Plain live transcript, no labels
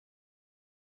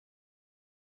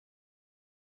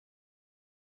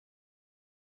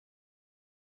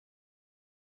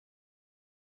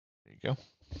go.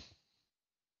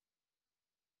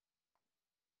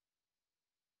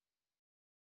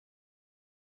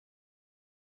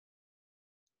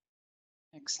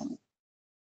 Excellent.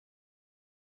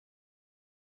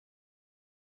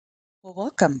 Well,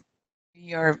 welcome.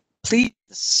 We are pleased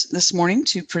this morning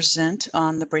to present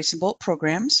on the Brace and Bolt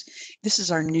programs. This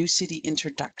is our new city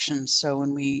introduction. So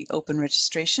when we open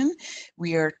registration,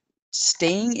 we are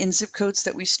staying in zip codes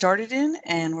that we started in,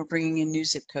 and we're bringing in new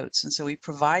zip codes. And so we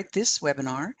provide this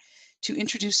webinar to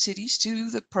introduce cities to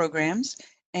the programs.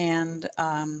 And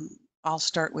I'll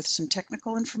start with some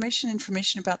technical information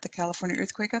about the California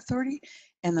Earthquake Authority,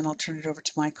 and then I'll turn it over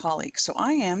to my colleague. So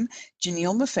I am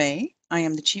Janelle Maffei. I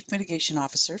am the Chief Mitigation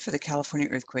Officer for the California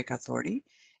Earthquake Authority,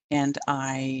 and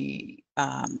I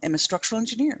am a structural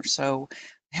engineer. So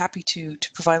happy to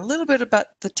provide a little bit about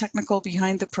the technical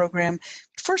behind the program.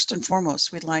 First and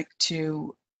foremost, we'd like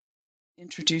to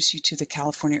introduce you to the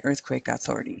California Earthquake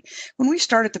Authority. When we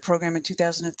started the program in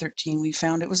 2013, we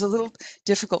found it was a little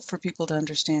difficult for people to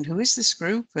understand who is this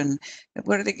group and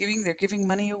what are they giving? They're giving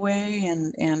money away,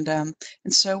 and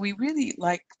so we really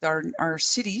like our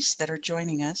cities that are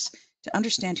joining us to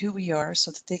understand who we are, so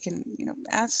that they can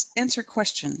answer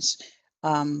questions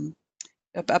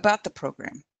about the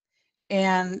program.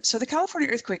 And so the California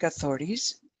Earthquake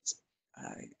Authorities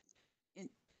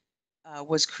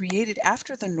was created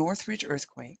after the Northridge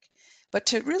earthquake. But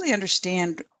to really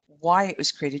understand why it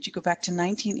was created, you go back to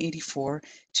 1984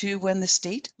 to when the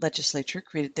state legislature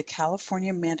created the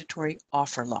California Mandatory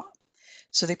Offer Law.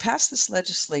 So they passed this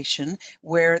legislation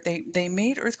where they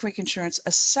made earthquake insurance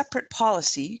a separate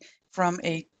policy from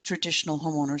a traditional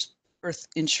homeowner's earth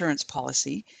insurance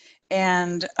policy.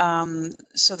 And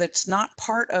so that's not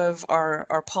part of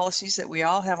our policies that we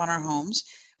all have on our homes,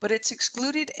 but it's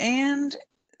excluded, and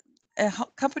a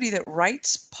company that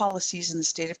writes policies in the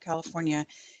state of California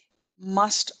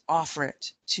must offer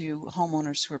it to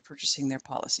homeowners who are purchasing their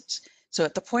policies. So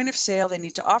at the point of sale, they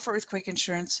need to offer earthquake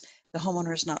insurance. The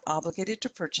homeowner is not obligated to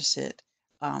purchase it,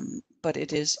 but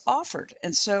it is offered.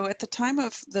 And so at the time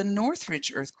of the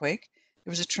Northridge earthquake,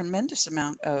 there was a tremendous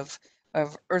amount of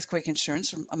earthquake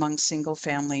insurance among single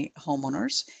family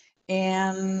homeowners.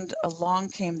 And along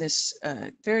came this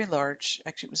very large,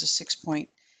 actually it was a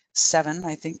 6.7,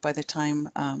 I think, by the time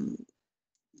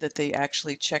that they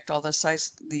actually checked all the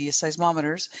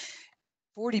seismometers,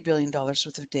 $40 billion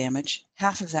worth of damage,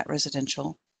 half of that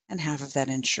residential and half of that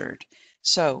insured.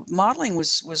 So modeling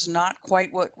was not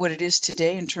quite what it is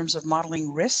today in terms of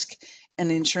modeling risk, and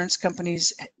the insurance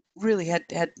companies really had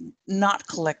not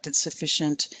collected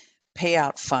sufficient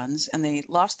payout funds, and they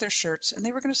lost their shirts, and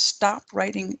they were going to stop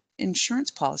writing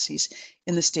insurance policies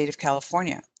in the state of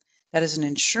California. That is an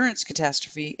insurance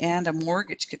catastrophe and a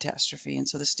mortgage catastrophe. And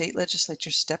so the state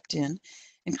legislature stepped in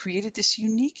and created this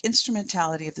unique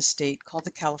instrumentality of the state called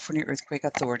the California Earthquake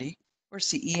Authority, or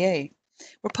CEA.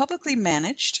 We're publicly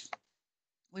managed.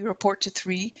 We report to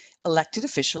 3 elected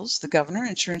officials: the governor,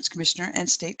 insurance commissioner, and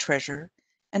state treasurer,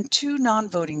 and 2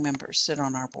 non-voting members sit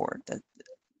on our board,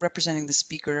 representing the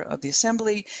Speaker of the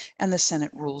Assembly and the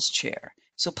Senate Rules Chair.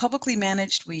 So publicly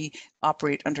managed, we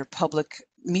operate under public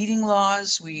meeting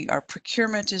laws. Our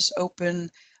procurement is open,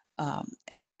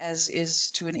 as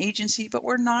is to an agency, but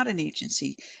we're not an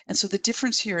agency. And so the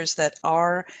difference here is that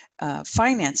our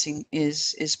financing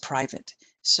is private.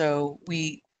 So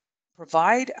we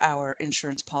provide our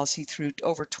insurance policy through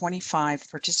over 25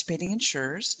 participating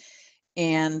insurers,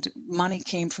 and money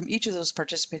came from each of those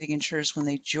participating insurers when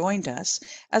they joined us,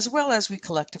 as well as we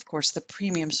collect, of course, the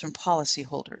premiums from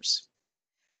policyholders.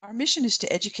 Our mission is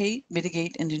to educate,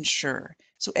 mitigate, and insure.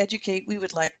 So educate, we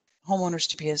would like homeowners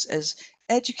to be as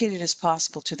educated as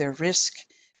possible to their risk,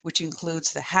 which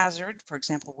includes the hazard, for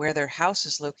example, where their house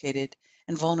is located,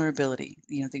 and vulnerability,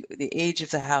 the age of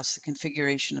the house, the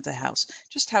configuration of the house,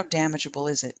 just how damageable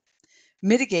is it.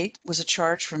 Mitigate was a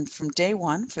charge from day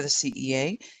one for the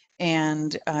CEA,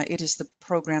 and it is the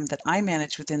program that I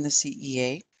manage within the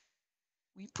CEA.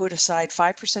 We put aside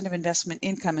 5% of investment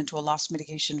income into a loss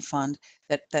mitigation fund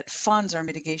that funds our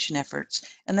mitigation efforts,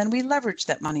 and then we leverage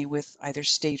that money with either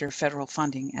state or federal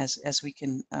funding as we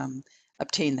can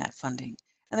obtain that funding.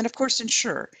 And then, of course,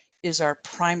 insure is our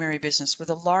primary business. We're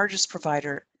the largest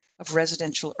provider of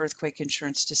residential earthquake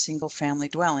insurance to single-family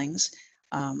dwellings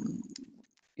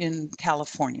in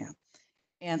California.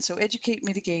 And so educate,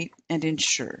 mitigate, and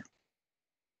insure.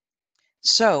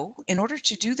 So in order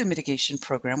to do the mitigation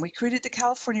program, we created the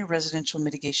California Residential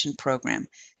Mitigation Program,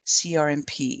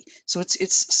 CRMP. So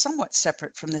it's somewhat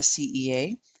separate from the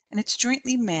CEA, and it's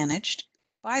jointly managed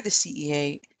by the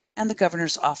CEA and the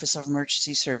Governor's Office of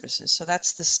Emergency Services. So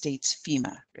that's the state's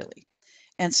FEMA, really.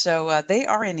 And so they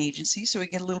are an agency, so we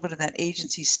get a little bit of that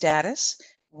agency status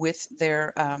with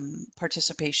their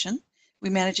participation. We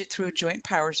manage it through a joint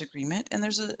powers agreement, and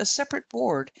there's a separate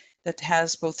board that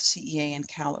has both CEA and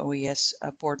Cal OES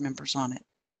board members on it.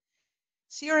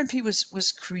 CRMP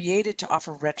was created to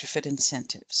offer retrofit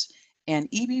incentives, and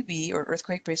EBB, or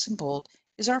Earthquake Brace and Bolt,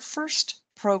 is our first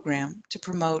program to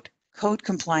promote code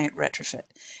compliant retrofit.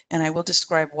 And I will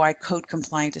describe why code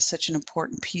compliant is such an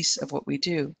important piece of what we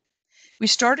do. We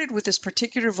started with this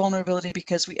particular vulnerability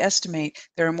because we estimate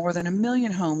there are more than 1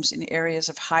 million homes in areas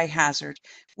of high hazard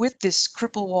with this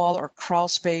cripple wall or crawl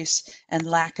space and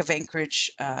lack of anchorage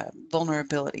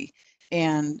vulnerability.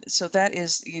 And so that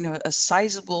is, a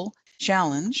sizable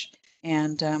challenge,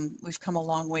 and we've come a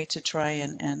long way to try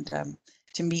and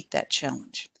to meet that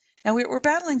challenge. Now we're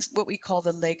battling what we call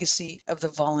the legacy of the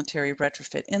voluntary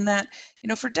retrofit, in that,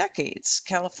 for decades,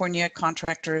 California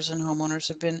contractors and homeowners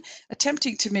have been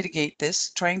attempting to mitigate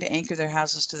this, trying to anchor their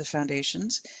houses to the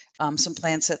foundations. Some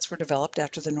plan sets were developed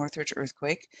after the Northridge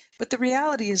earthquake, but the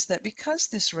reality is that because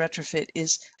this retrofit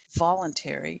is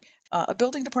voluntary, a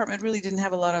building department really didn't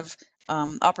have a lot of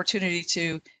opportunity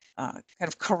to kind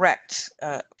of correct,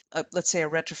 let's say, a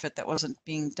retrofit that wasn't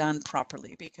being done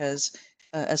properly, because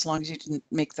as long as you didn't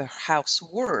make the house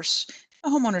worse, the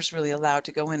homeowner's really allowed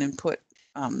to go in and put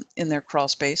in their crawl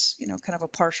space, kind of a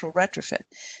partial retrofit.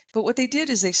 But what they did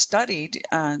is they studied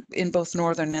in both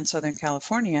Northern and Southern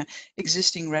California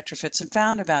existing retrofits and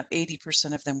found about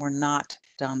 80% of them were not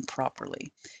done properly.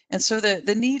 And so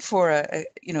the need for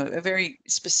a very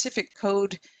specific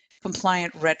code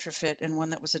compliant retrofit, and one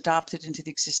that was adopted into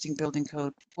the existing building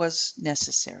code, was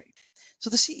necessary. So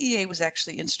the CEA was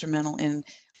actually instrumental in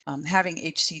having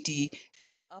HCD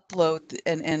upload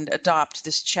and adopt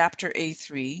this Chapter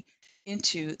A3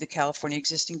 into the California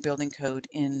Existing Building Code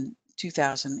in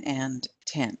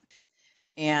 2010.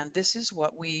 And this is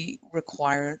what we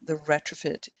require the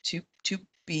retrofit to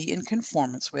be in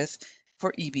conformance with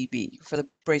for EBB, for the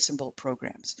brace and bolt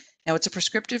programs. Now, it's a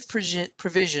prescriptive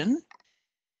provision,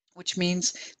 which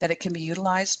means that it can be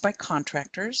utilized by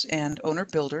contractors and owner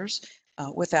builders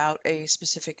without a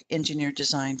specific engineered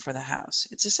design for the house.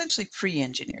 It's essentially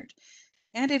pre-engineered.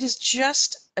 And it is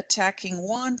just attacking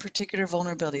one particular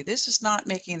vulnerability. This is not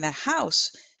making the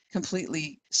house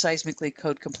completely seismically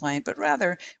code compliant, but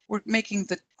rather we're making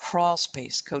the crawl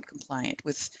space code compliant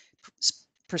with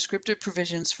prescriptive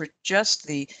provisions for just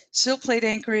the sill plate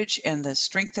anchorage and the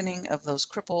strengthening of those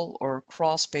cripple or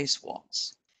crawl space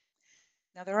walls.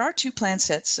 Now, there are 2 plan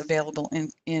sets available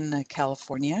in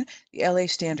California, the LA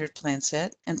Standard Plan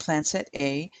Set and Plan Set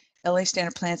A. LA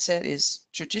Standard Plan Set is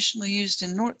traditionally used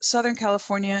in Southern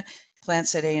California, Plan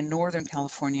Set A in Northern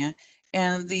California,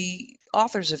 and the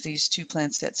authors of these 2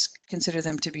 plan sets consider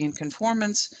them to be in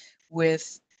conformance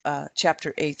with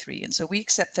Chapter A3. And so we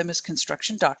accept them as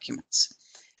construction documents.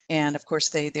 And of course,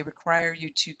 they require you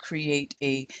to create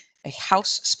a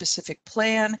house-specific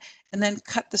plan and then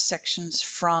cut the sections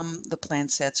from the plan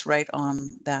sets right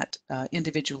on that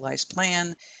individualized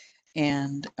plan.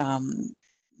 And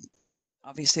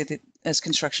obviously, as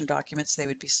construction documents, they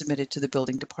would be submitted to the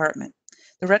building department.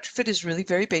 The retrofit is really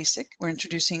very basic. We're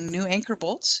introducing new anchor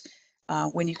bolts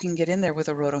when you can get in there with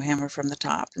a roto hammer from the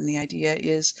top. And the idea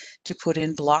is to put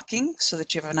in blocking so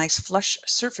that you have a nice flush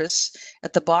surface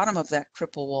at the bottom of that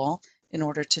cripple wall in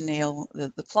order to nail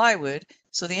the plywood.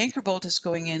 So the anchor bolt is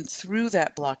going in through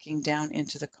that blocking down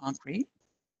into the concrete.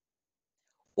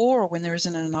 Or when there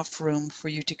isn't enough room for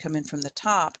you to come in from the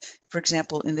top, for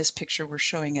example, in this picture, we're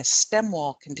showing a stem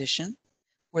wall condition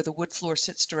where the wood floor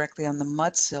sits directly on the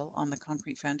mud sill on the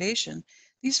concrete foundation.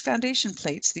 These foundation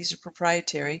plates, these are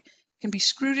proprietary, can be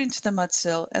screwed into the mud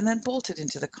sill and then bolted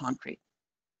into the concrete.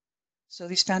 So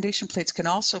these foundation plates can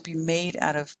also be made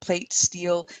out of plate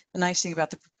steel. The nice thing about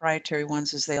the proprietary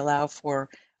ones is they allow for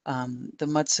the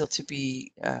mud sill to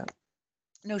be,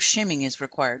 no shimming is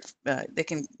required. They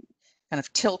can kind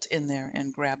of tilt in there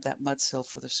and grab that mud sill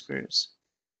for the screws.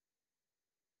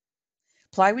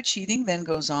 Plywood sheathing then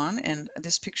goes on, and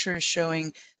this picture is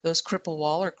showing those cripple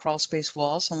wall or crawl space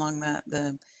walls along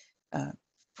the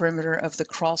perimeter of the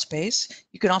crawl space.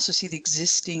 You can also see the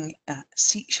existing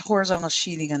horizontal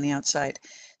sheathing on the outside.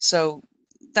 So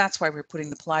that's why we're putting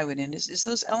the plywood in, is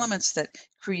those elements that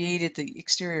created the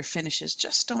exterior finishes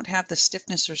just don't have the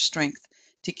stiffness or strength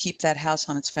to keep that house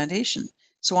on its foundation.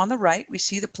 So on the right, we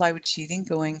see the plywood sheathing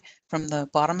going from the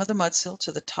bottom of the mud sill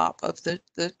to the top of the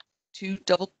 2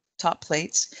 double top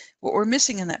plates. What we're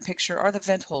missing in that picture are the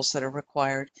vent holes that are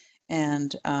required,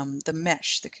 and the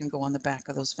mesh that can go on the back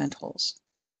of those vent holes.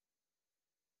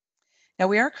 Now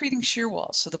we are creating shear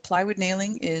walls, so the plywood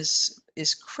nailing is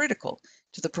critical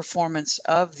to the performance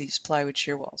of these plywood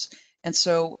shear walls. And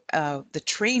so the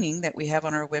training that we have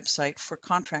on our website for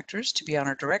contractors to be on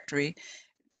our directory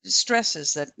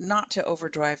stresses that not to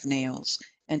overdrive nails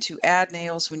and to add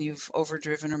nails when you've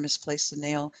overdriven or misplaced a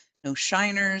nail. No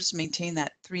shiners, maintain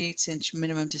that 3/8 inch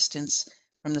minimum distance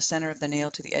from the center of the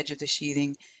nail to the edge of the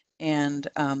sheathing. And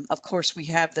of course, we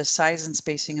have the size and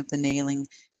spacing of the nailing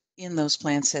in those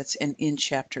plan sets and in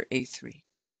Chapter A3.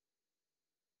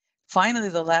 Finally,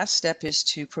 the last step is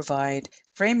to provide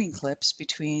framing clips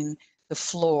between the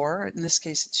floor, in this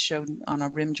case it's shown on a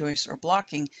rim joist or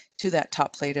blocking, to that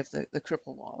top plate of the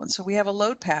cripple wall. And so we have a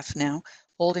load path now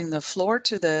holding the floor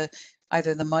to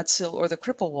either the mud sill or the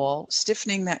cripple wall,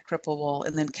 stiffening that cripple wall,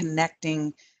 and then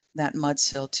connecting that mud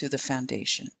sill to the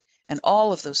foundation. And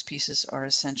all of those pieces are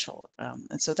essential.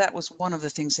 And so that was one of the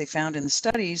things they found in the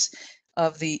studies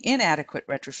of the inadequate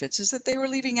retrofits, is that they were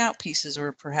leaving out pieces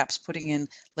or perhaps putting in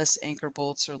less anchor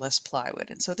bolts or less plywood.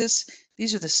 And so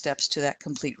these are the steps to that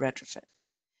complete retrofit.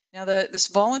 Now, this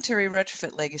voluntary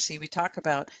retrofit legacy we talk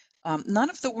about, none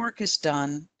of the work is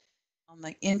done on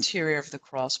the interior of the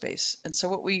crawl space. And so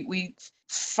what we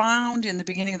found in the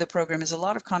beginning of the program is a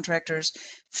lot of contractors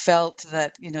felt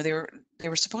that, you know, they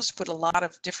were supposed to put a lot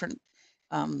of different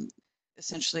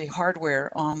essentially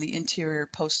hardware on the interior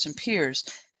posts and piers.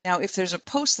 Now, if there's a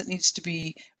post that needs to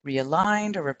be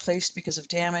realigned or replaced because of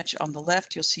damage, on the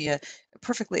left, you'll see a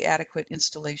perfectly adequate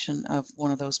installation of one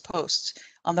of those posts.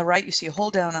 On the right, you see a hole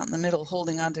down out in the middle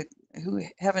holding on to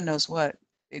heaven knows what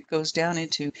it goes down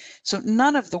into. So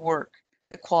none of the work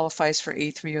that qualifies for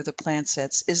A3 or the plan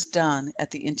sets is done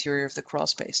at the interior of the crawl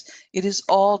space. It is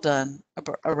all done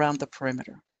around the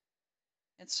perimeter.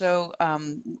 And so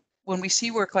when we see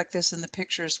work like this in the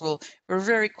pictures, we're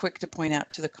very quick to point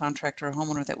out to the contractor or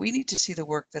homeowner that we need to see the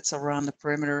work that's around the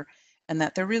perimeter and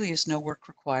that there really is no work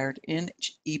required in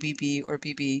EBB or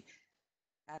BB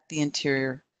at the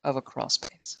interior of a crawl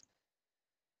space.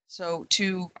 So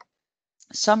to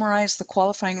summarize the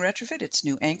qualifying retrofit, it's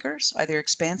new anchors, either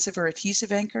expansive or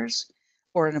adhesive anchors,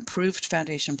 or an approved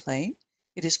foundation plate.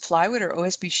 It is plywood or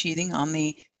OSB sheathing on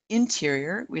the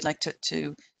interior. We'd like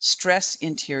to stress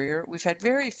interior. We've had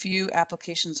very few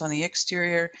applications on the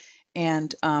exterior,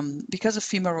 and because of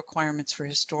FEMA requirements for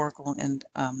historical and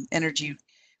energy,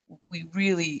 we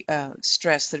really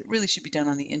stress that it really should be done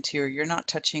on the interior. You're not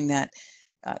touching that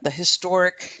the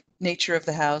historic nature of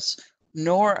the house,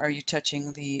 nor are you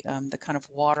touching the kind of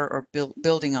water or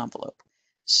building envelope.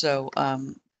 So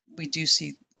we do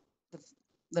see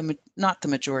not the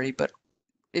majority, but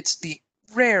it's the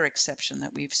rare exception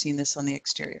that we've seen this on the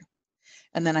exterior.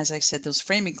 And then, as I said, those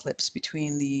framing clips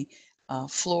between the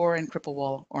floor and cripple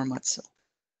wall or mud sill.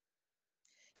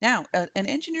 Now, an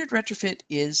engineered retrofit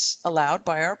is allowed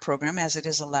by our program, as it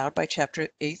is allowed by Chapter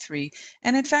A3,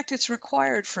 and in fact, it's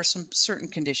required for some certain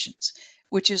conditions,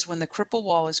 which is when the cripple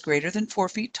wall is greater than 4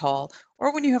 feet tall,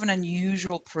 or when you have an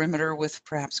unusual perimeter with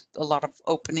perhaps a lot of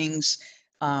openings.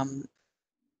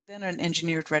 Then an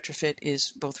engineered retrofit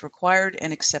is both required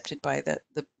and accepted by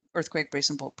the Earthquake Brace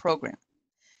and Bolt program.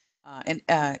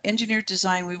 Engineered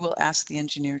design, we will ask the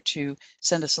engineer to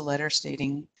send us a letter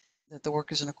stating that the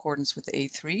work is in accordance with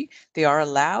A3. They are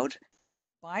allowed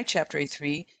by Chapter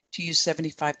A3 to use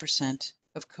 75%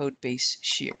 of code base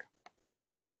shear.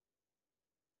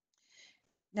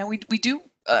 Now we do,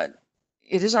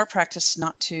 it is our practice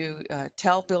not to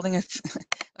tell building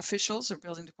officials or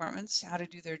building departments how to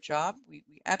do their job. We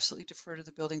absolutely defer to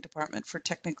the building department for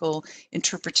technical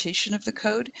interpretation of the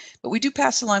code, but we do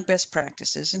pass along best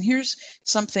practices. And here's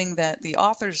something that the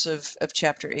authors of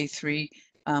Chapter A3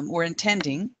 were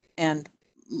intending, and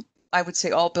I would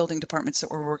say all building departments that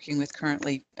we're working with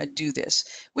currently do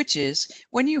this, which is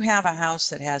when you have a house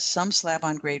that has some slab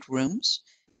on grade rooms,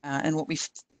 and what we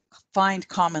find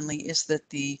commonly is that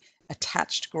the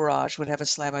attached garage would have a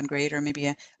slab on grade, or maybe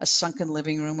a sunken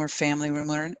living room or family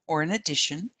room or an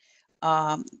addition,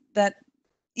 that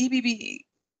EBB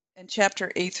and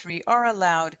Chapter A3 are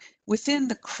allowed within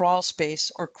the crawl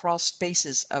space or crawl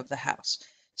spaces of the house.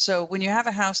 So when you have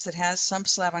a house that has some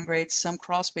slab on grade, some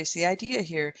crawl space, the idea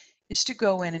here is to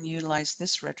go in and utilize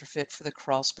this retrofit for the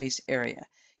crawl space area.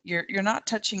 You're not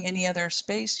touching any other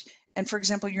space. And for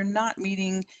example, you're not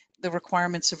meeting the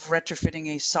requirements of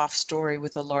retrofitting a soft story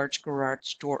with a large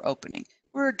garage door opening.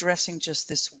 We're addressing just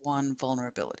this one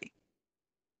vulnerability.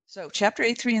 So Chapter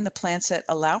A3 and the plan set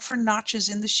allow for notches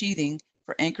in the sheathing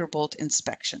for anchor bolt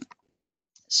inspection.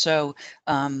 So,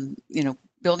 you know,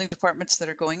 building departments that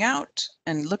are going out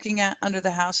and looking at under the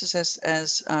houses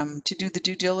as to do the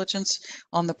due diligence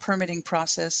on the permitting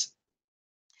process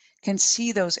can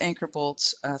see those anchor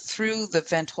bolts through the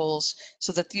vent holes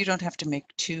so that you don't have to make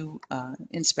two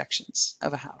inspections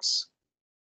of a house.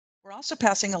 We're also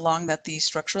passing along that the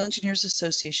Structural Engineers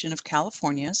Association of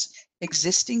California's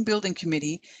existing building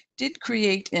committee did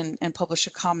create and publish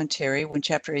a commentary when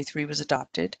Chapter A3 was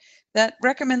adopted that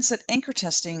recommends that anchor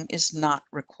testing is not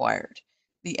required.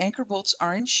 The anchor bolts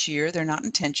are in shear, they're not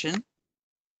in tension.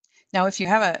 Now, if you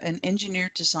have an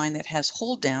engineered design that has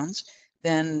hold downs,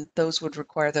 then those would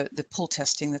require the pull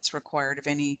testing that's required of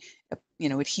any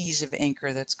adhesive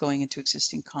anchor that's going into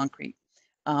existing concrete.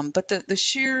 But the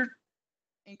shear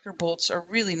anchor bolts are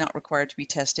really not required to be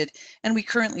tested, and we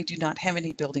currently do not have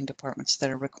any building departments that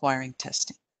are requiring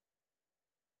testing.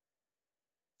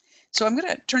 So I'm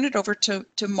going to turn it over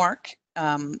to Mark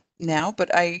now,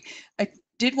 but I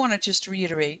did want to just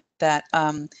reiterate that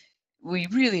we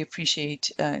really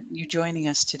appreciate you joining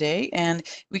us today, and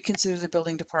we consider the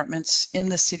building departments in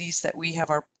the cities that we have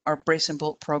our brace and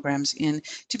bolt programs in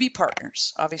to be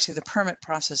partners. Obviously, the permit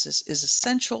process is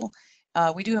essential.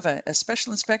 We do have a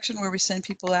special inspection where we send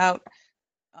people out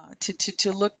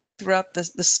to look throughout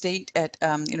the state at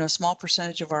a small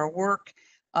percentage of our work.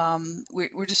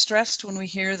 We're distressed when we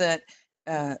hear that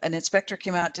an inspector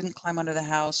came out, didn't climb under the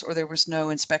house, or there was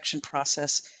no inspection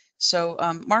process. So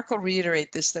Mark will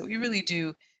reiterate this, that we really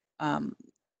do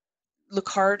look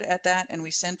hard at that, and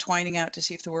we send Twining out to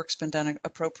see if the work's been done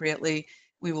appropriately.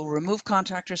 We will remove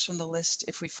contractors from the list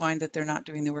if we find that they're not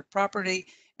doing the work properly.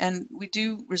 And we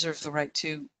do reserve the right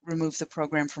to remove the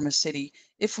program from a city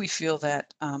if we feel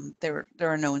that there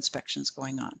are no inspections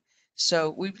going on.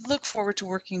 So we look forward to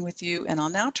working with you, and I'll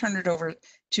now turn it over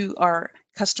to our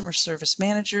customer service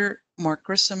manager, Mark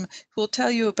Grissom, who will tell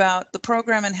you about the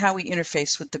program and how we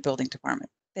interface with the building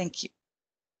department. Thank you.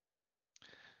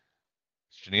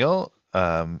 Janelle,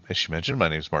 as she mentioned, my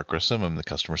name is Mark Grissom. I'm the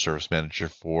customer service manager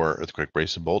for Earthquake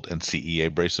Brace and Bolt and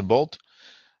CEA Brace and Bolt.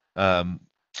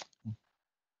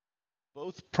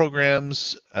 Both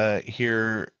programs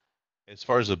here, as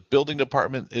far as the building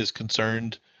department is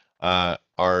concerned,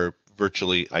 are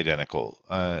virtually identical.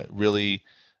 Really,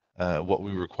 what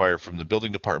we require from the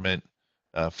building department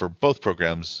for both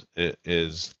programs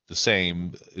is the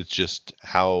same. It's just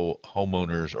how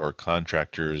homeowners or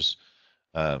contractors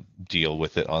deal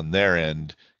with it on their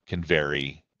end can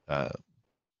vary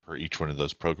for each one of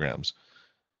those programs.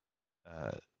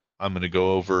 I'm going to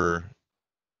go over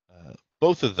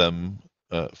both of them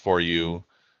for you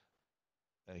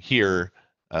here.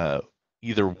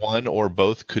 Either one or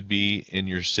both could be in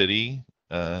your city.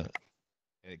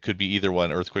 It could be either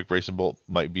one. Earthquake Brace and Bolt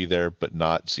might be there, but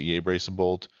not CEA Brace and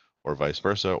Bolt, or vice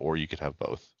versa, or you could have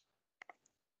both.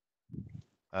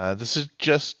 This is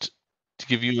just to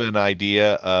give you an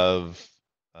idea of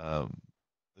the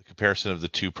comparison of the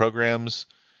two programs.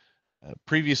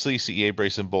 Previously, CEA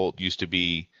Brace and Bolt used to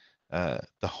be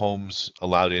the homes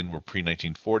allowed in were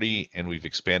pre-1940, and we've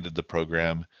expanded the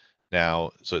program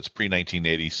now, so it's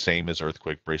pre-1980, same as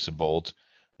Earthquake Brace and Bolt.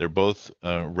 They're both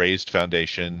raised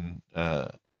foundation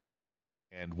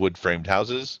and wood-framed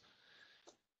houses.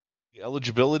 The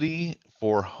eligibility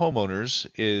for homeowners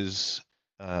is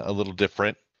a little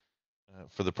different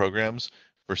for the programs.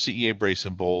 For CEA Brace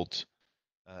and Bolt,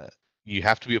 you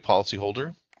have to be a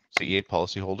policyholder, CEA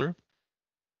policyholder,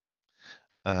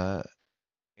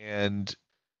 and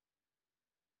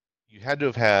you had to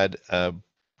have had a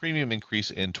premium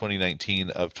increase in 2019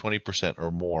 of 20%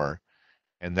 or more,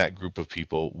 and that group of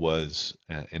people was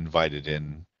invited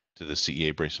in to the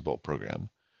CEA Brace and Bolt program.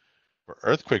 For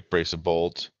Earthquake Brace and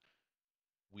Bolt,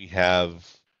 we have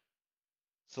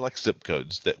select zip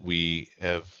codes that we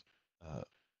have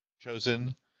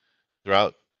chosen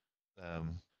throughout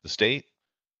the state.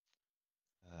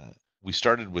 We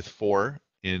started with 4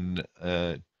 in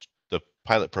the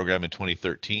pilot program in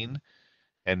 2013,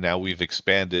 and now we've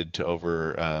expanded to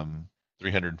over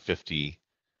 350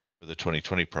 for the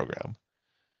 2020 program.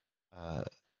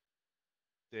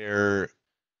 They're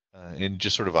in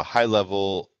just sort of a high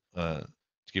level, to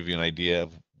give you an idea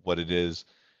of what it is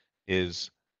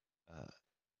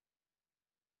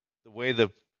the way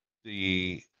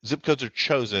the zip codes are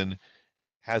chosen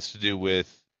has to do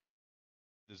with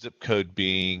the zip code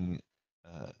being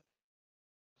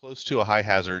close to a high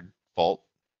hazard fault,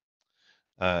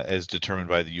 as determined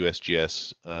by the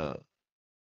USGS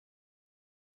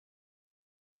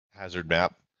hazard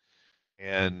map,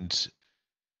 and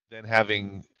then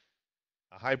having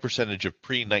a high percentage of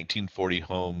pre-1940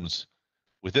 homes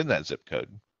within that zip code.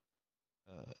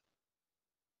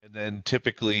 And then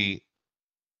typically,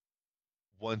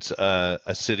 once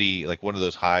a city, like one of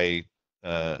those high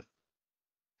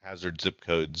hazard zip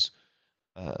codes,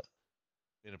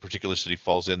 in a particular city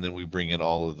falls in, then we bring in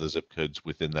all of the zip codes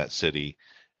within that city,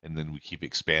 and then we keep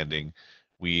expanding.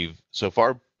 We've so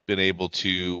far been able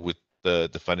to, with the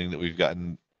funding that we've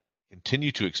gotten,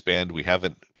 continue to expand. We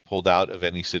haven't pulled out of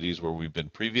any cities where we've been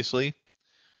previously,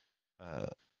 uh,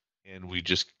 and we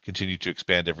just continue to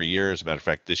expand every year. As a matter of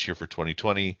fact, this year for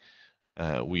 2020,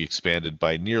 we expanded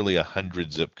by nearly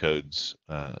 100 zip codes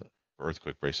for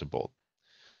earthquake brace and bolt.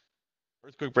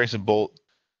 Earthquake brace and bolt,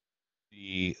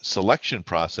 the selection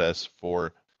process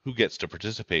for who gets to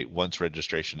participate once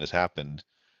registration has happened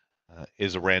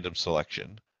is a random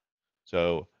selection.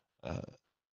 So uh,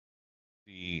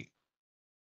 the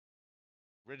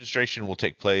registration will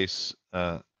take place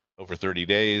over 30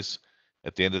 days.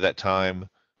 At the end of that time,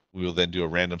 we will then do a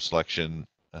random selection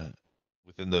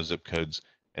within those zip codes,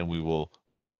 and we will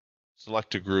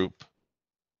select a group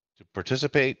to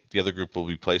participate. The other group will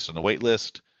be placed on a wait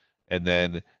list, and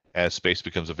then as space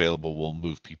becomes available, we'll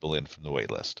move people in from the wait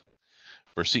list.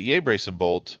 For CEA Brace and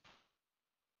Bolt,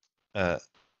 uh,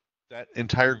 that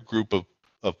entire group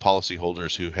of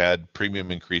policyholders who had premium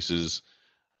increases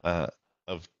of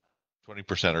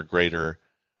 20% or greater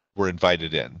were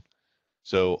invited in.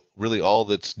 So really all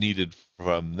that's needed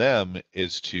from them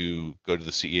is to go to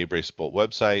the CEA Brace and Bolt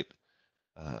website,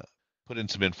 uh, put in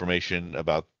some information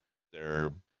about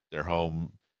their their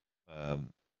home,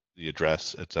 um, the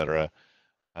address, etc.,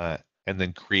 uh, and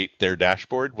then create their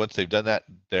dashboard. Once they've done that,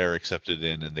 they're accepted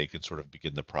in, and they can sort of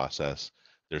begin the process.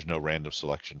 There's no random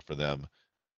selection for them.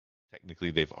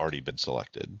 Technically, they've already been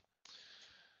selected.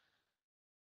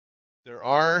 There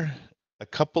are a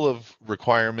couple of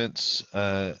requirements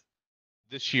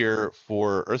this year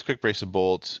for earthquake brace and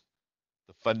bolt.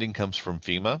 The funding comes from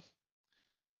FEMA,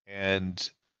 and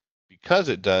because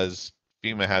it does,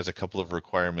 FEMA has a couple of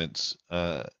requirements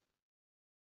for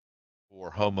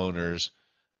homeowners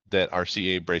that our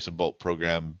CEA Brace and Bolt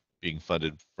program, being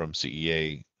funded from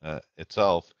CEA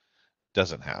itself,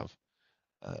 doesn't have.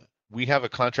 Uh, we have a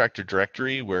contractor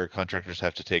directory where contractors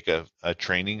have to take a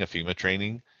training, a FEMA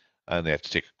training, and they have to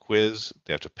take a quiz.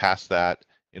 They have to pass that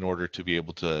in order to be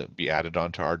able to be added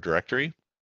onto our directory.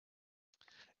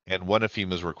 And one of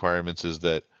FEMA's requirements is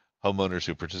that homeowners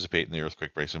who participate in the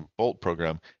Earthquake Brace and Bolt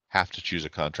program have to choose a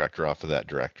contractor off of that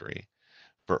directory.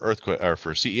 For earthquake or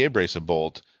for CEA Brace and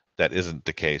Bolt, that isn't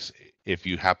the case. If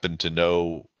you happen to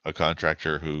know a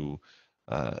contractor who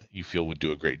you feel would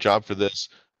do a great job for this,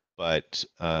 but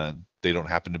they don't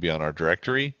happen to be on our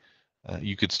directory,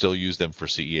 you could still use them for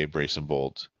CEA Brace and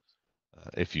Bolt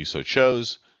if you so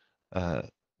chose.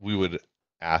 We would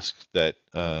ask that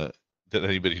that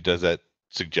anybody who does that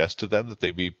suggest to them that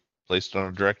they be placed on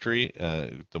a directory.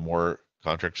 The more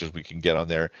contractors we can get on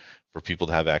there for people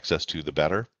to have access to, the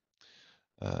better.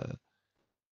 For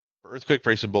earthquake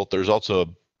brace and bolt, there's also a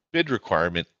bid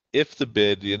requirement. If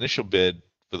the initial bid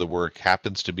for the work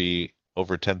happens to be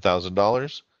over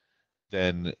 $10,000,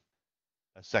 then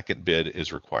a second bid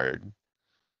is required.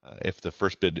 If the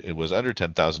first bid it was under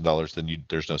 $10,000, then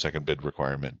there's no second bid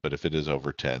requirement. But if it is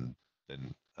over 10,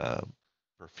 then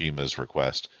for FEMA's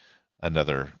request,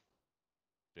 another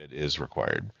bid is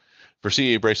required. For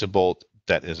CEA Brace and Bolt,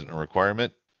 that isn't a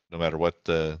requirement, no matter what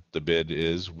the bid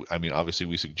is. I mean, obviously,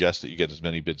 we suggest that you get as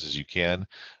many bids as you can.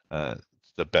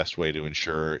 It's the best way to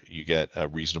ensure you get a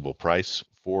reasonable price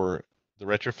for the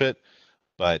retrofit,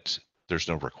 but there's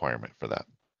no requirement for that.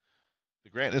 The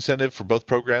grant incentive for both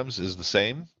programs is the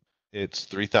same. It's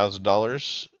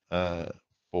 $3,000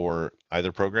 for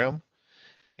either program,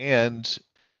 and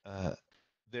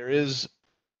there is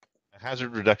a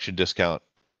hazard reduction discount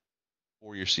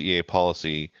for your CEA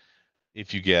policy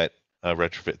if you get a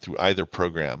retrofit through either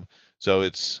program. So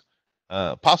it's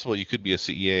possible you could be a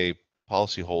CEA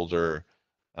policyholder,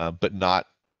 but not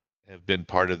have been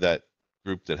part of that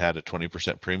group that had a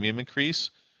 20% premium increase.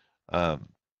 Um,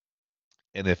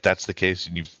 and if that's the case,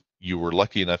 and you were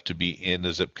lucky enough to be in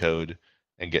a zip code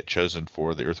and get chosen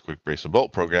for the earthquake brace and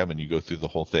bolt program, and you go through the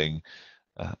whole thing,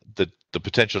 the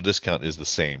potential discount is the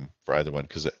same for either one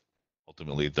because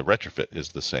ultimately the retrofit is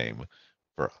the same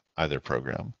for either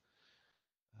program.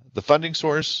 The funding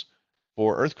source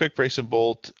for earthquake brace and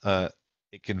bolt,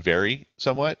 it can vary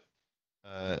somewhat.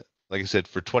 Like I said,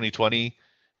 for 2020,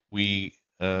 we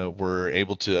were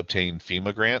able to obtain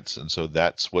FEMA grants, and so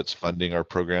that's what's funding our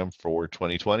program for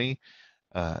 2020.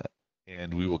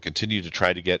 And we will continue to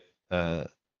try to get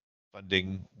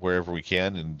funding wherever we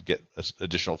can and get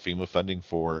additional FEMA funding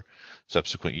for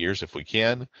subsequent years if we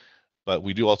can. But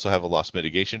we do also have a loss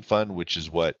mitigation fund, which is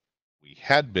what we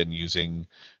had been using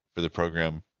for the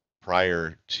program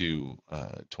prior to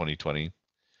 2020.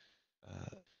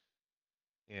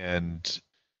 And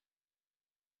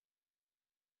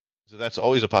So that's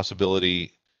always a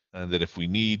possibility, that if we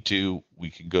need to, we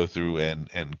can go through and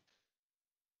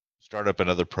start up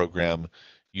another program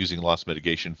using loss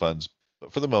mitigation funds.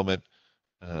 But for the moment,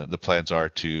 the plans are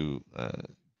to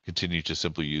continue to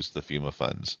simply use the FEMA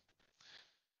funds.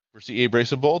 For CEA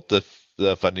Brace and Bolt,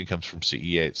 the funding comes from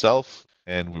CEA itself,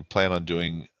 and we plan on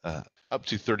doing up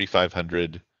to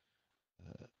 3,500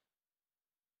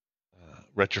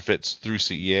 retrofits through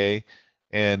CEA.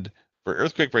 And for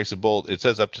Earthquake Brace and Bolt, it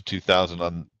says up to 2,000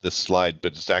 on this slide,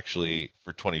 but it's actually,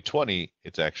 for 2020,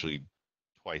 it's actually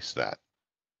twice that.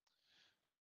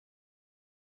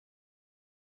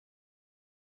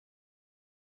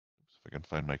 If I can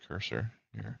find my cursor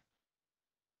here.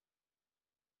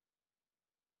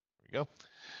 There we go.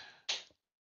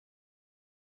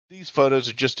 These photos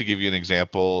are just to give you an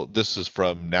example. This is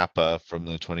from Napa from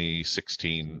the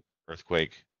 2016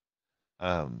 earthquake.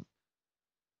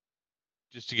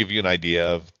 Just to give you an idea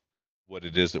of what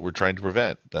it is that we're trying to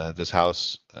prevent. This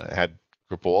house had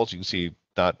cripple walls. You can see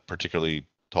not particularly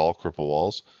tall cripple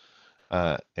walls,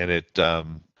 and it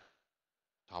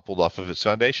toppled off of its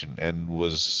foundation and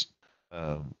was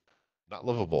not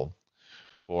livable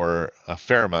for a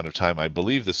fair amount of time. I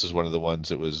believe this is one of the ones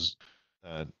that was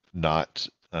not.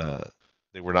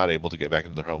 They were not able to get back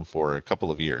into their home for a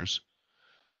couple of years.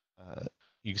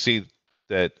 You can see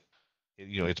that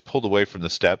it's pulled away from the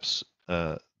steps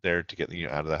there to get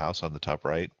out of the house on the top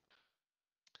right.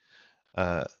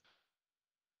 So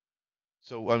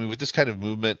I mean, with this kind of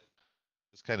movement,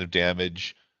 this kind of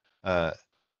damage,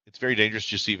 it's very dangerous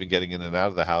just even getting in and out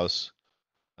of the house.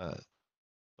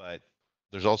 But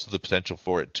there's also the potential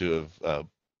for it to have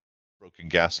broken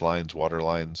gas lines, water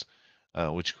lines,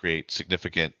 which create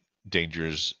significant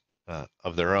dangers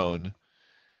of their own.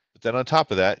 But then on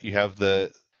top of that, you have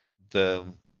the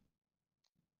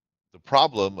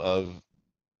problem of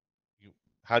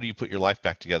how do you put your life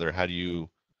back together? How do you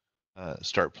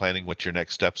start planning what your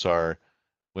next steps are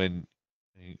when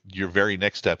your very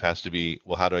next step has to be,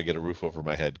 well, how do I get a roof over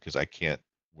my head? Because I can't,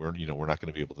 we're not going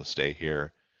to be able to stay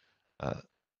here.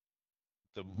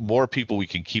 The more people we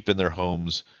can keep in their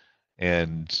homes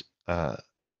and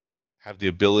have the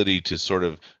ability to sort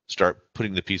of start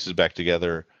putting the pieces back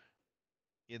together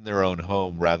in their own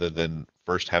home rather than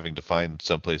first having to find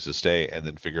someplace to stay and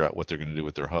then figure out what they're going to do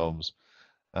with their homes,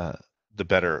 the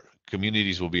better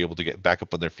communities will be able to get back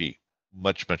up on their feet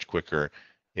much, much quicker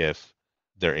if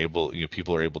they're able,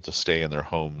 people are able to stay in their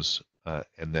homes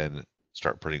and then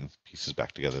start putting pieces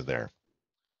back together there.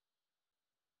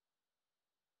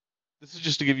 This is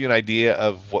just to give you an idea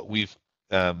of what we've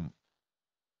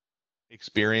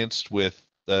experienced with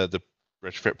the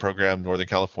retrofit program, Northern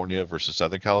California versus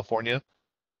Southern California.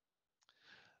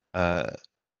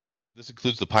 This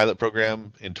includes the pilot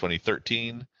program in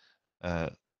 2013,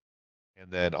 and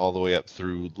then all the way up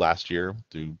through last year,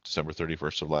 through December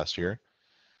 31st of last year.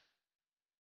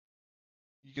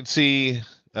 You can see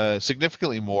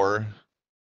significantly more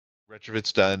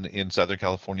retrofits done in Southern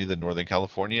California than Northern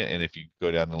California, and if you go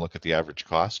down and look at the average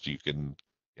cost, you can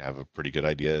have a pretty good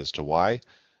idea as to why.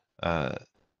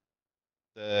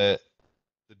 The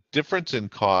difference in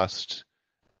cost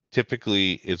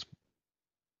typically is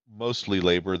mostly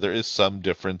labor. There is some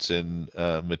difference in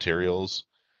materials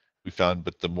we found,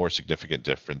 but the more significant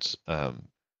difference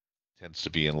tends to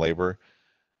be in labor.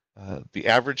 The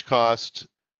average cost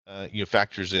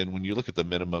factors in, when you look at the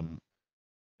minimum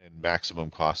and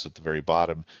maximum costs at the very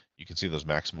bottom, you can see those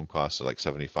maximum costs are like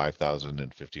 75,000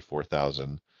 and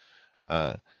 54,000.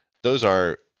 Those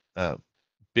are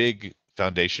big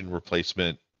foundation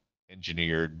replacement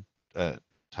engineered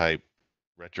type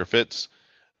retrofits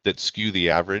that skew the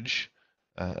average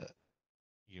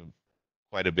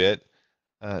quite a bit.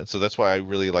 So that's why I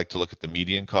really like to look at the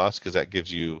median cost, because that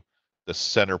gives you the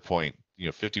center point.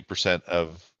 50%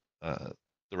 of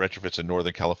the retrofits in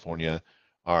Northern California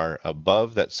are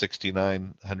above that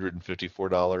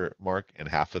 $6,954 mark, and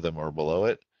half of them are below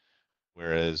it.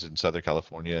 Whereas in Southern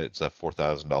California, it's a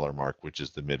 $4,000 mark, which is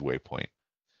the midway point.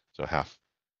 So half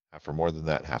or more than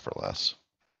that, half or less.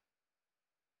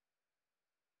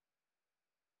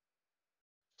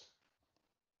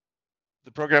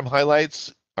 The program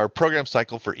highlights: our program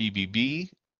cycle for EBB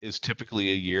is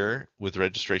typically a year, with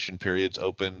registration periods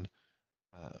open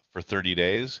for 30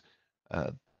 days.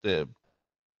 The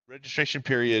registration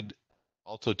period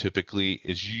also typically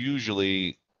is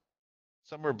usually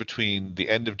somewhere between the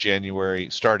end of January,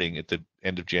 starting at the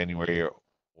end of January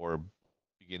or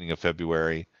beginning of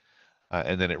February,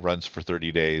 and then it runs for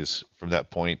 30 days from that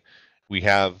point. We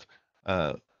have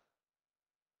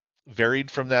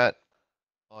varied from that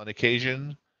on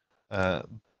occasion,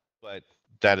 but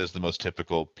that is the most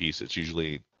typical piece. It's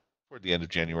usually toward the end of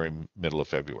January, middle of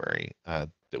February,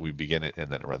 that we begin it, and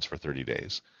then it runs for 30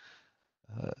 days.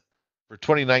 For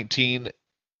 2019,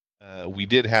 we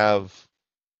did have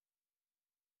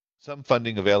some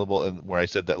funding available, and where I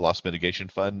said that loss mitigation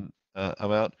fund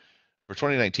amount. For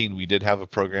 2019, we did have a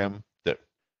program that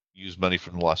used money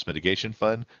from the loss mitigation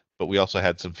fund, but we also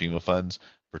had some FEMA funds.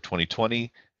 For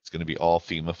 2020, it's going to be all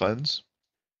FEMA funds.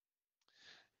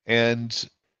 And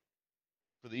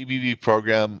for the EBB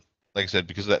program, like I said,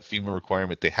 because of that FEMA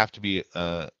requirement, they have to be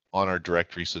on our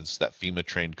directory, since that FEMA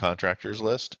trained contractors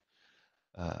list,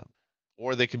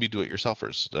 or they can be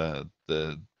do-it-yourselfers.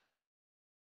 The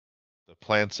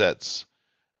plan sets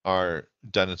are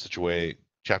done in such a way.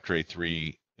 Chapter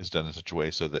A3 is done in such a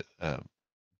way so that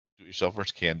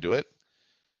do-it-yourselfers can do it.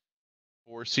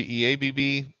 For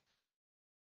CEABB,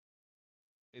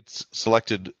 it's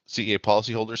selected CEA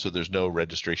policyholder, so there's no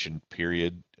registration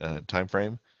period time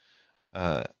frame.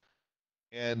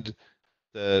 And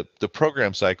the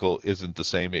program cycle isn't the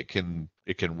same. It can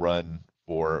run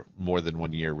for more than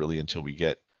 1 year, really, until we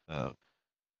get up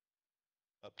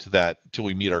to that, till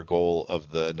we meet our goal of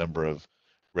the number of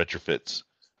retrofits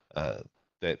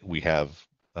that we have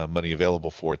money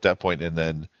available for at that point, and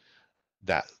then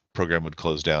that program would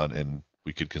close down, and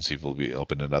we could conceivably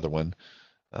open another one.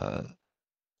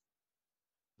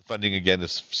 Funding again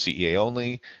is CEA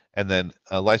only, and then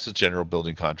a licensed general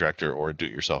building contractor or a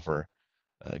do-it-yourselfer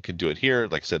can do it here.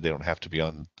 Like I said, they don't have to be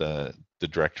on the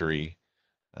directory,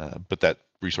 but that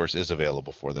resource is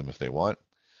available for them if they want.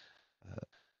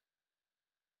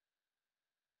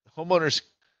 Homeowners,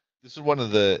 this is one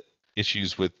of the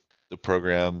issues with the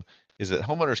program, is that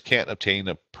homeowners can't obtain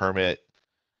a permit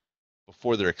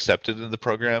before they're accepted in the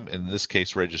program. In this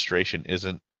case, registration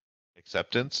isn't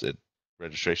acceptance.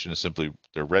 Registration is simply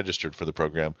they're registered for the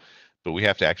program, but we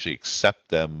have to actually accept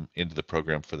them into the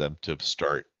program for them to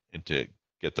start and to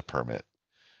get the permit.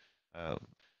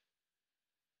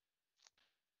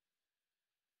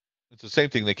 It's the same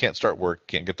thing. They can't start work,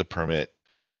 can't get the permit,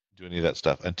 do any of that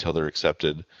stuff until they're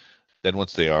accepted. Then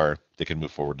once they are, they can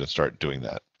move forward and start doing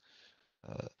that.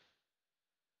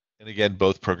 And again,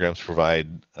 both programs provide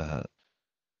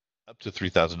up to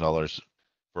 $3,000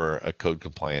 for a code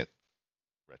compliant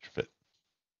retrofit.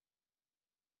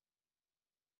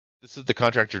 This is the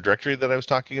contractor directory that I was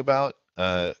talking about.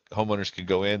 Homeowners can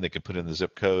go in, they can put in the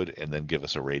zip code and then give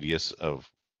us a radius of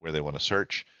where they want to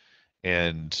search.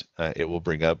 And it will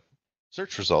bring up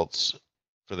search results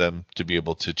for them to be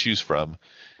able to choose from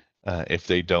if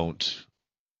they don't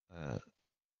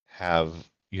have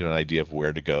an idea of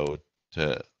where to go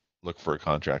to look for a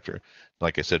contractor.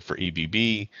 Like I said, for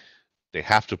EBB, they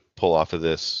have to pull off of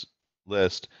this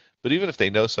list. But even if they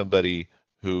know somebody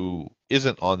who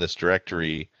isn't on this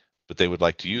directory, but they would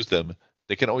like to use them,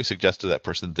 they can always suggest to that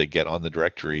person that they get on the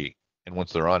directory. And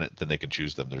once they're on it, then they can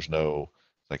choose them. There's no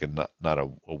not a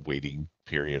waiting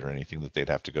period or anything that they'd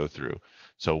have to go through.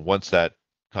 So once that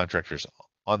contractor's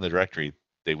on the directory,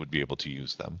 they would be able to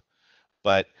use them.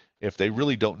 But if they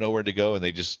really don't know where to go and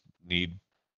they just need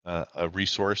a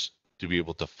resource to be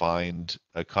able to find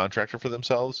a contractor for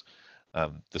themselves,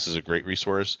 this is a great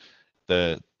resource.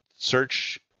 The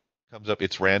search comes up,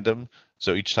 it's random.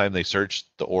 So each time they search,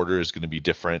 the order is going to be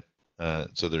different.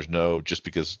 So there's no, just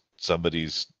because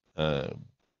somebody's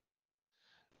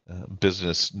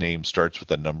business name starts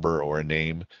with a number or a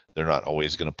name, they're not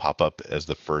always going to pop up as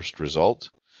the first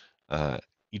result.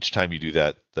 Each time you do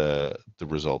that, the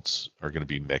results are going to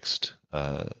be mixed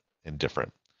and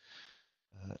different.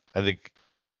 I think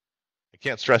I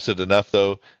can't stress it enough,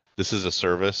 though. This is a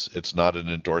service. It's not an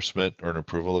endorsement or an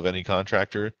approval of any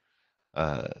contractor.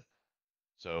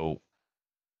 So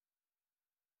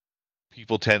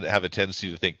people tend to have a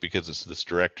tendency to think because it's this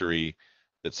directory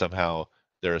that somehow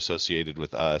they're associated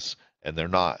with us, and they're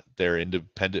not. They're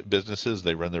independent businesses.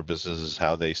 They run their businesses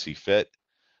how they see fit.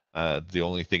 The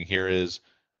only thing here is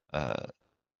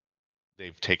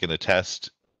they've taken a test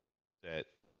that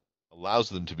allows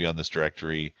them to be on this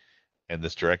directory, and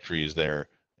this directory is there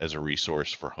as a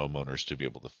resource for homeowners to be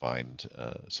able to find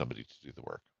somebody to do the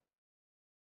work.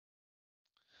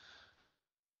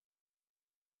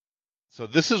 So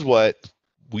this is what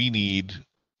we need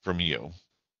from you.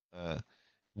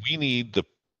 We need the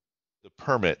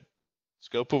permit,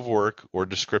 scope of work, or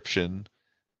description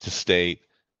to state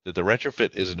that the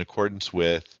retrofit is in accordance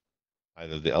with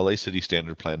either the LA City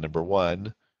Standard Plan number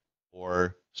 1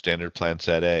 or Standard Plan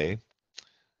Set A,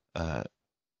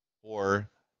 or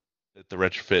that the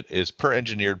retrofit is per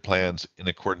engineered plans in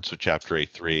accordance with Chapter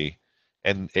A3.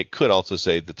 And it could also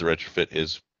say that the retrofit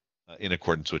is in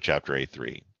accordance with Chapter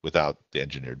A3 without the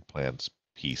engineered plans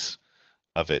piece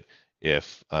of it,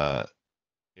 if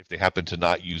if they happen to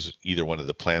not use either one of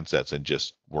the plan sets and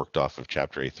just worked off of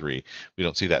Chapter A3. We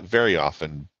don't see that very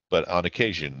often, but on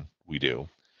occasion we do.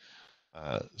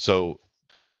 So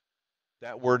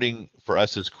that wording for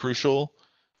us is crucial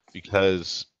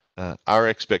because our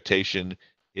expectation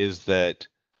is that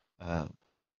uh,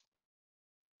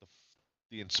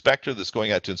 the inspector that's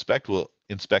going out to inspect will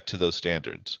inspect to those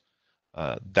standards.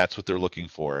 That's what they're looking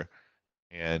for,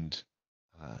 and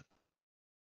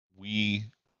we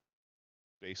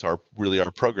base our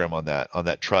program on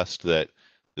that trust that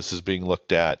this is being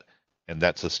looked at, and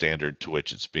that's the standard to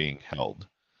which it's being held.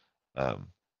 Um,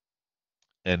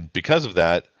 and because of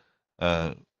that,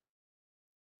 uh,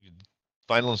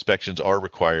 final inspections are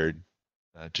required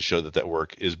to show that that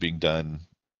work is being done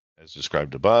as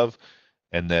described above,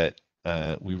 and that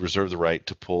we reserve the right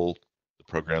to pull the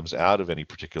programs out of any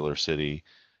particular city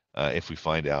if we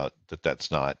find out that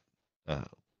that's not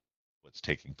what's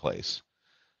taking place.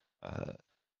 Uh,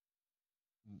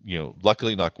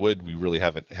 luckily, knock wood, we really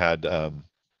haven't had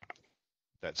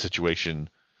that situation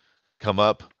come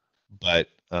up, but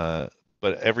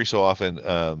every so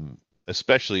often,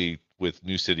 especially with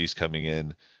new cities coming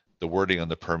in, the wording on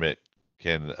the permit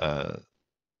can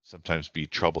sometimes be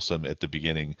troublesome at the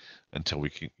beginning until we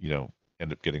can,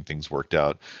 end up getting things worked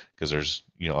out because there's,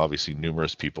 obviously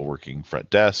numerous people working front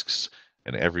desks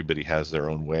and everybody has their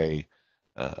own way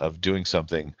of doing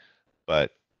something.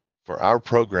 But for our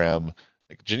program,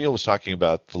 like Janelle was talking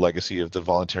about the legacy of the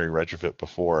voluntary retrofit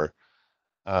before,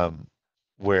 um,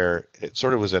 where it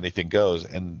sort of was anything goes.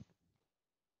 And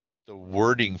the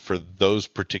wording for those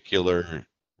particular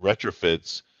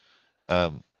retrofits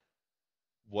um,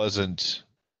 wasn't,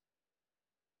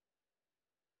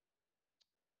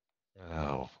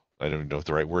 oh, I don't even know what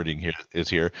the right wording here is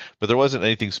here, but there wasn't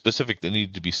anything specific that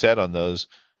needed to be said on those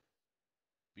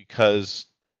because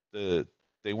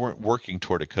they weren't working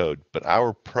toward a code. But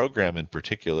our program in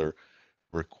particular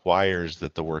requires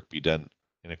that the work be done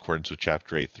in accordance with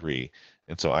Chapter A3.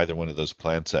 And so either one of those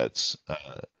plan sets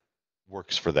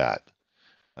works for that.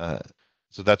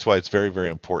 So that's why it's very, very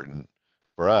important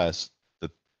for us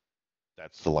that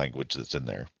that's the language that's in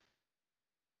there.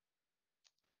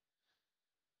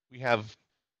 We have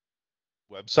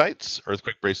websites,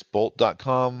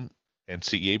 earthquakebracebolt.com and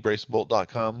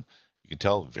ceabracebolt.com. You can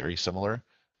tell very similar.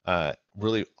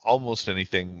 Really, almost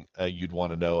anything you'd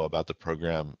want to know about the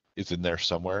program is in there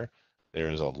somewhere.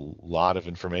 There's a lot of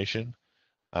information.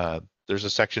 There's a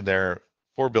section there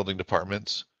for building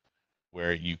departments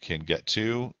where you can get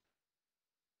to,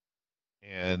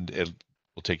 and it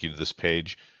will take you to this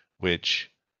page,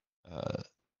 which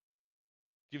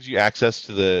gives you access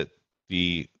to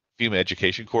the FEMA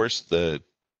education course, the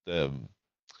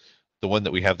the one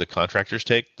that we have the contractors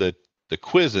take. The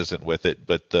quiz isn't with it,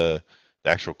 but the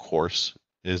actual course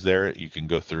is there. You can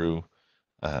go through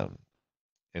um,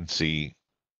 and see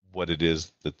what it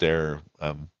is that they're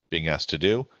being asked to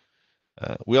do.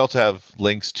 We also have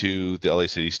links to the LA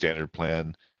City Standard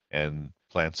Plan and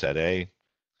Plan Set A,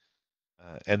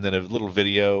 and then a little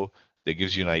video that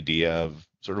gives you an idea of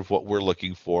sort of what we're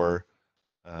looking for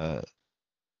uh,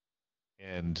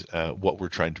 and what we're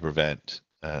trying to prevent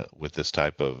with this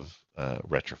type of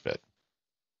retrofit.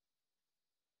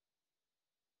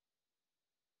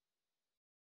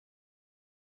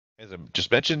 As I just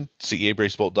mentioned,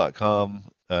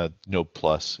 ceabracebolt.com, no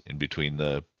plus in between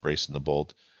the brace and the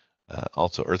bolt.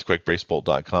 Also,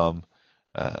 earthquakebracebolt.com.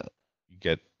 You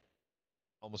get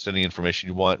almost any information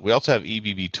you want. We also have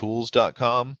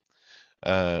ebbtools.com,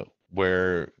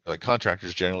 where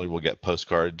contractors generally will get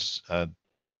postcards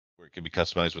where it can be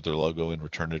customized with their logo and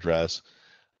return address.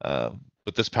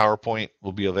 But this PowerPoint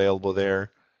will be available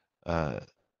there.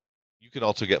 You can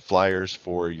also get flyers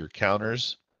for your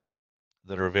counters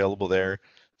that are available there,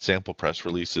 sample press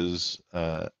releases,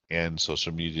 and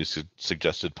social media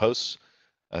suggested posts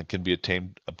can be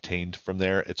obtained from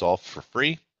there. It's all for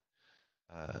free.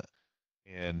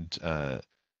 And yeah,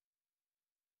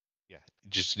 you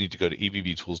just need to go to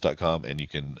ebbtools.com and you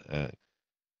can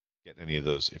get any of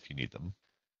those if you need them.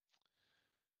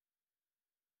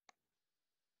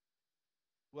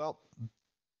 Well,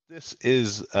 this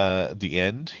is the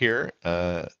end here.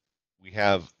 We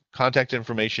have contact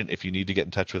information if you need to get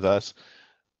in touch with us.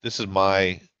 This is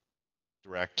my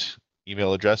direct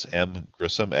email address,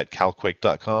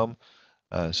 mgrissom@calquake.com.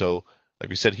 So, like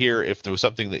we said here, if there was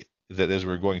something that as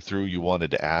we were going through you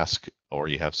wanted to ask, or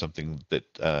you have something that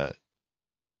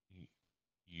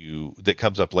that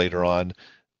comes up later on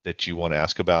that you want to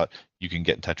ask about, you can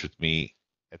get in touch with me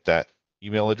at that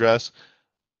email address.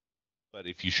 But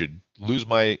if you should lose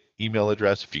my email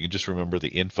address, if you can just remember the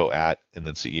info at and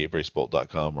then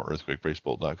ceabracebolt.com or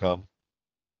earthquakebracebolt.com.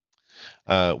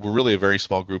 We're really a very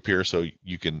small group here, so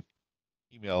you can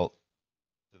email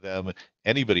to them.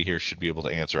 Anybody here should be able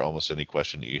to answer almost any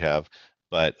question that you have,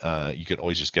 but you can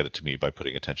always just get it to me by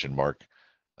putting attention mark,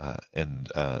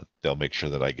 and they'll make sure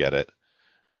that I get it.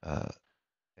 Uh,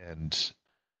 and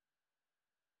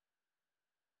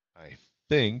I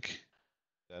think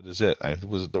that is it.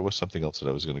 There was something else that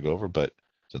I was going to go over, but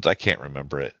since I can't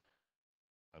remember it,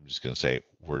 I'm just going to say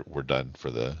we're done for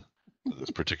this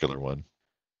particular one.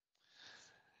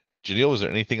 Janelle, was there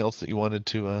anything else that you wanted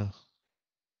to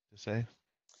say?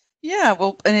 Yeah,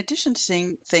 well, in addition to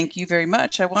saying thank you very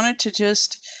much, I wanted to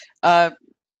just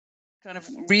kind of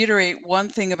reiterate one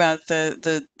thing about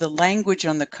the language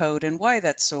on the code and why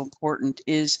that's so important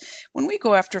is when we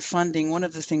go after funding, one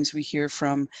of the things we hear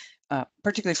from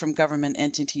particularly from government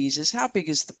entities is how big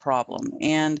is the problem?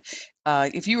 And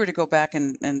if you were to go back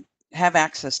and have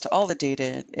access to all the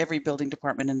data at every building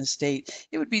department in the state,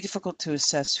 it would be difficult to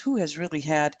assess who has really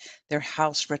had their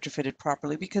house retrofitted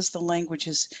properly because the language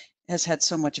has had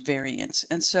so much variance.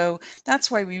 And so that's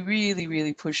why we really,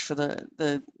 really push for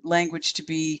the language to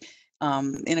be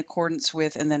in accordance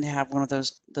with, and then have one of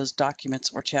those documents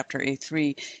or Chapter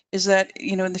A3, is that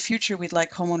in the future we'd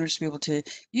like homeowners to be able to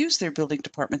use their building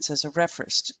departments as a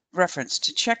reference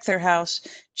to check their house,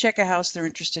 check a house they're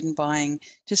interested in buying,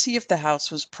 to see if the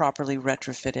house was properly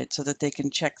retrofitted, so that they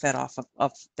can check that off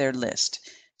of their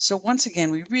list. So once again,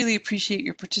 we really appreciate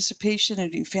your participation,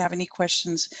 and if you have any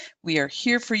questions, we are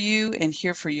here for you and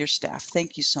here for your staff.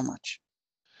 Thank you so much.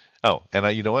 Oh,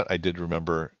 and you know what? I did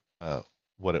remember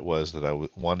what it was that I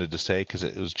wanted to say, because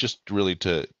it was just really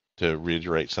to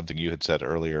reiterate something you had said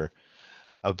earlier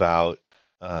about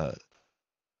uh,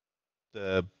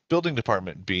 the building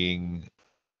department being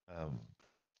um,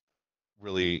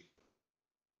 really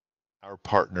our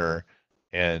partner,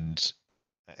 and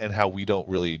how we don't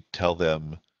really tell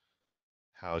them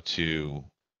how to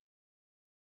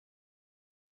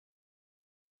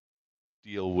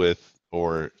deal with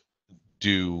or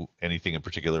do anything in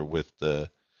particular with the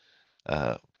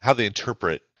how they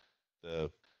interpret the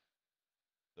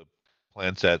the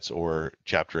plan sets or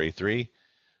Chapter A3.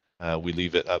 We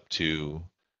leave it up to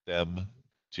them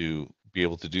to be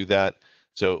able to do that.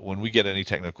 So when we get any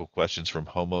technical questions from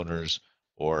homeowners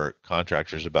or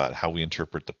contractors about how we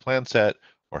interpret the plan set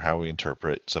or how we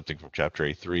interpret something from Chapter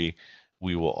A3,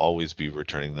 we will always be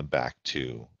returning them back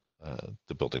to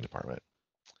the building department.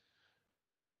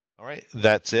 All right,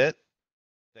 that's it.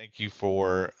 Thank you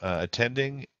for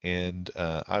attending, and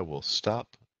I will stop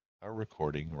our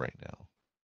recording right now.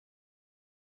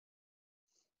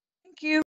 Thank you.